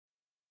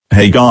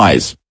Hey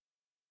guys.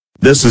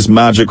 This is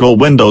Magical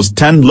Windows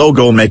 10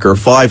 Logo Maker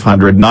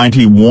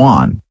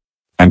 591.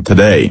 And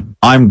today,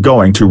 I'm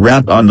going to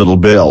rant on Little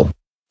Bill.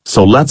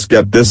 So let's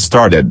get this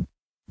started.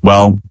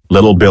 Well,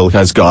 Little Bill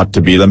has got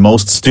to be the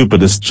most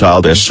stupidest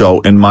childish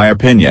show in my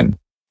opinion.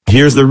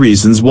 Here's the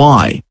reasons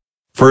why.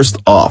 First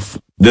off,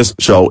 this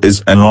show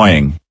is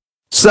annoying.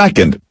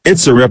 Second,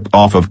 it's a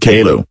rip-off of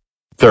Kyoobur.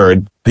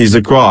 Third, he's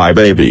a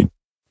crybaby.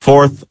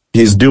 Fourth,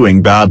 he's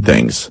doing bad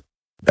things.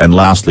 And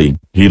lastly,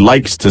 he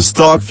likes to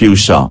stalk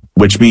Fuchsia,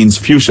 which means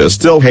Fuchsia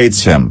still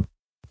hates him.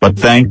 But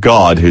thank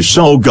God his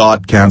show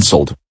got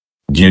cancelled.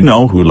 Do you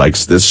know who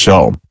likes this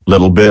show?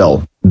 Little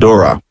Bill,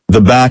 Dora, the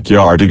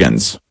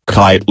Backyardigans,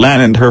 Kite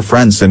Lan and her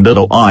friends and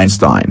little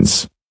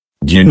Einsteins.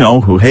 Do you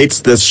know who hates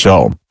this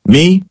show?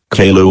 Me,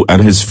 Kyoobur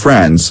and his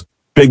friends,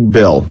 Big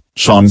Bill,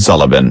 Shaun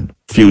Sullivan,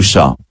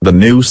 Fuchsia, the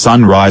new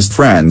Sunrise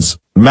Friends,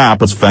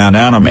 Muppets Fan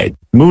Animate,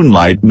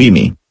 Moonlight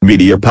Mimi,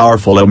 Media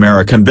Powerful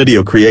American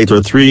Video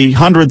Creator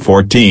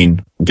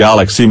 314,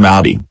 Galaxy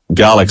Maddie,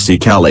 Galaxy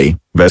Kelly,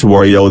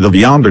 Vetwario the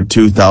Beyonder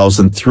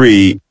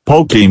 2003,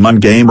 Pokemon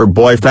Gamer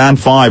Boy Fan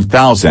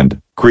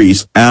 5000,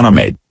 Grease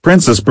Animate,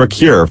 Princess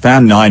Procure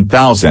Fan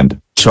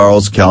 9000,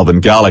 Charles Calvin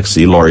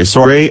Galaxy Lori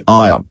Soray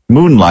Aya,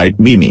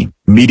 Moonlight Mimi,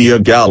 Media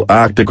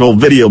Galactical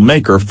Video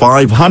Maker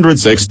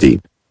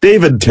 560,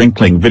 David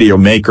Tinkling Video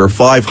Maker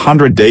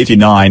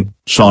 589,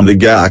 Sean the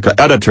Gaka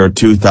Editor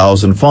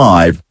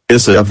 2005,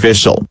 Issa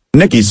Official,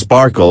 Nikki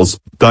Sparkles,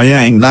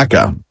 Diane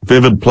Naka,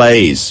 Vivid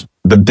Plays,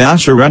 The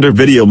Dasher Render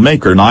Video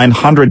Maker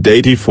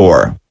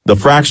 984, The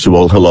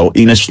Fractual Hello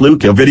Inish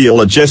Luca Video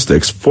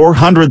Logistics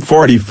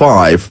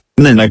 445,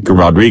 Ninika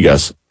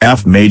Rodriguez,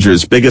 F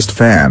Major's Biggest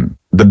Fan,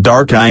 The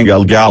Dark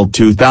Angle Gal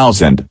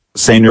 2000,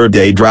 Senior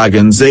Day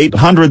Dragons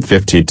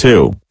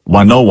 852,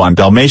 101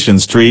 Dalmatian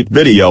Street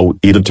Video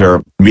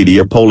Editor,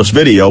 Media Polish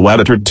Video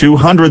Editor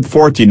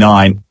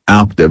 249,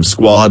 Active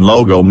Squad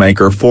Logo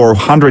Maker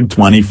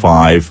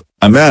 425,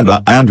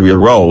 Amanda Andrea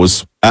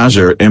Rose,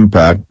 Azure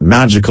Impact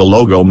Magical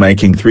Logo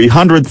Making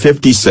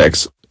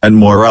 356, and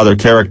more other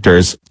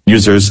characters,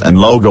 users and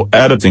logo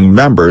editing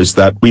members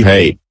that we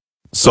hate.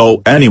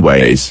 So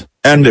anyways,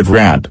 end of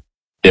rant.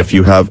 If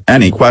you have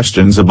any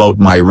questions about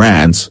my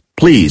rants,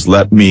 please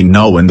let me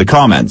know in the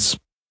comments.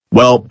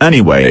 Well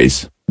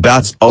anyways,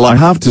 that's all I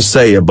have to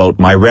say about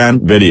my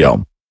rant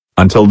video.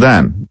 Until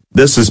then,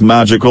 this is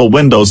Magical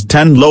Windows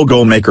 10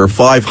 Logo Maker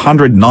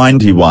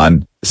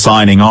 591,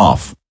 signing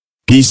off.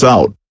 Peace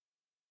out.